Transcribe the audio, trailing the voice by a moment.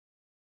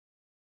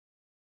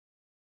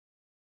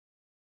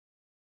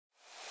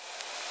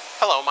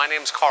Hello, my name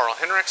is Karl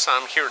Hinrichs.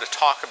 I'm here to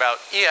talk about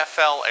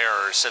EFL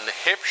errors in the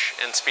Huebsch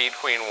and Speed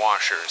Queen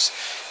washers.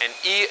 An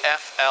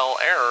EFL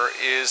error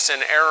is an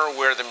error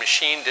where the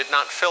machine did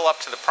not fill up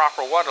to the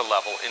proper water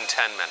level in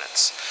 10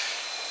 minutes.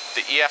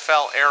 The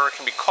EFL error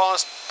can be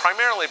caused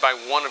primarily by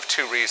one of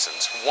two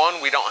reasons.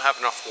 One, we don't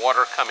have enough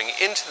water coming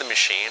into the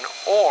machine,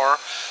 or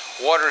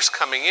water's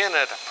coming in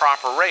at a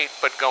proper rate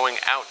but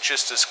going out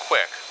just as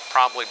quick,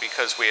 probably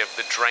because we have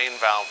the drain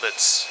valve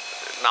that's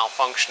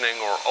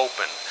malfunctioning or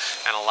open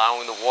and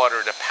allowing the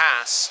water to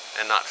pass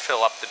and not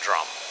fill up the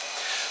drum.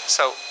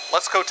 So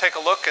let's go take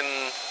a look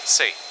and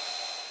see.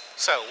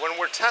 So when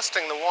we're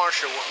testing the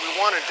washer, what we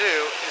want to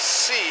do is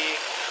see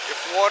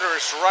if water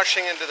is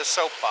rushing into the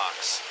soap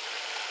box.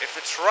 If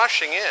it's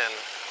rushing in,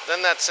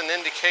 then that's an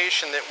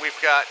indication that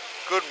we've got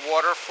good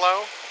water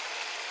flow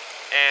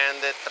and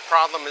that the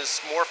problem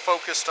is more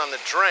focused on the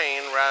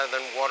drain rather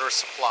than water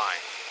supply.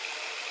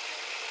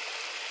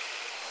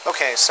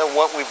 Okay, so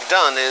what we've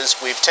done is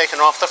we've taken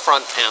off the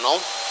front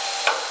panel.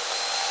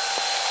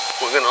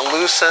 We're going to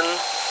loosen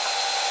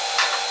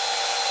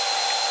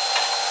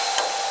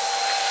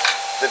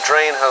the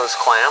drain hose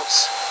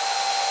clamps.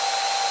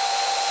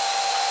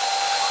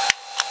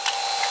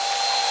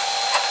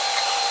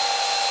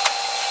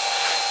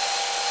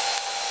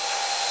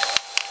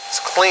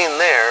 It's clean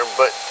there,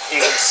 but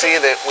you can see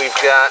that we've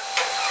got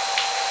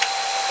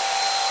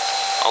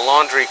a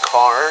laundry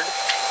card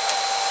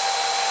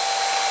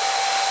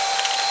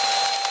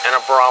and a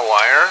bra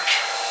wire.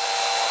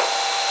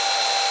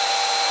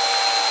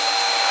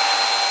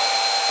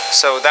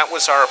 So that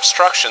was our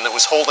obstruction that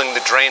was holding the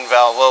drain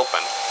valve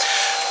open.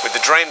 With the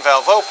drain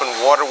valve open,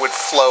 water would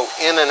flow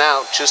in and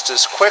out just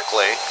as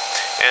quickly,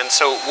 and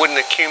so it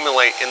wouldn't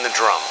accumulate in the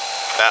drum,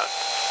 that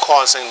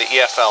causing the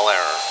EFL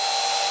error.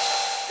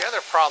 The other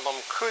problem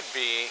could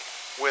be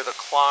with a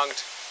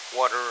clogged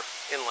water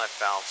inlet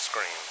valve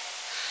screen.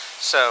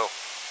 So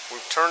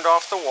we've turned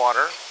off the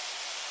water.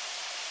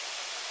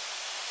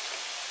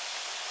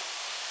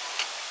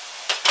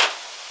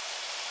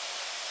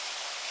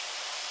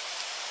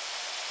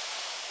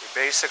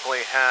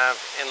 Basically have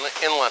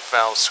inlet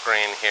valve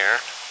screen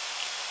here.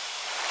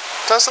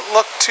 Doesn't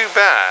look too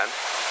bad.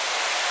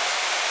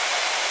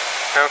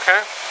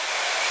 Okay?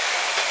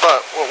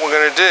 But what we're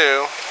going to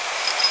do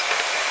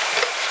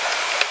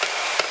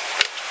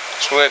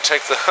is we're going to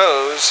take the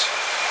hose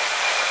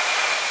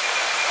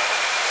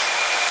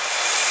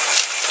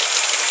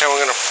and we're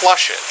going to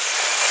flush it.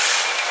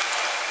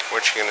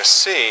 What you're going to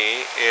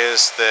see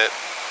is that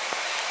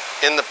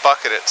in the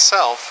bucket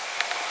itself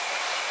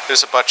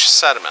there's a bunch of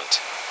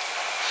sediment.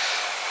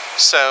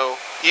 So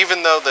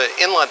even though the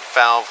inlet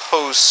valve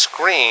hose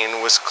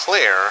screen was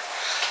clear,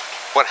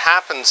 what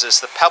happens is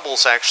the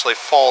pebbles actually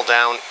fall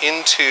down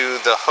into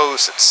the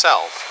hose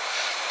itself.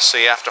 So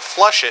you have to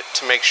flush it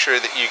to make sure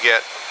that you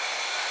get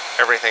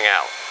everything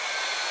out.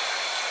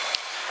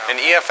 An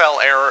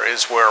EFL error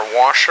is where a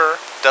washer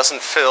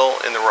doesn't fill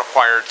in the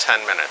required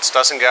 10 minutes,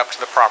 doesn't get up to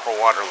the proper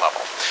water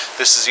level.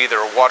 This is either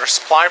a water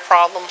supply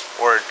problem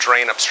or a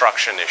drain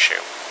obstruction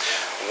issue.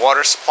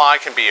 Water supply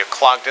can be a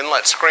clogged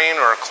inlet screen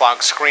or a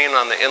clogged screen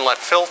on the inlet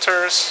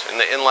filters in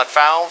the inlet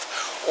valve,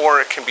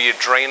 or it can be a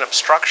drain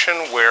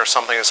obstruction where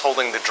something is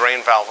holding the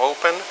drain valve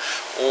open,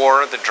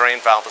 or the drain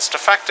valve is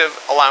defective,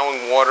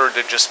 allowing water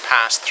to just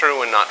pass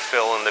through and not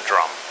fill in the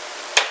drum.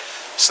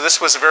 So this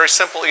was a very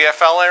simple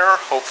EFL error.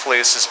 Hopefully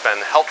this has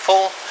been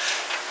helpful.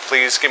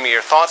 Please give me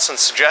your thoughts and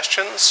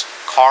suggestions.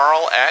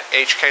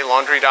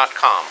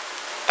 Karl@hklaundry.com.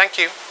 Thank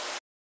you.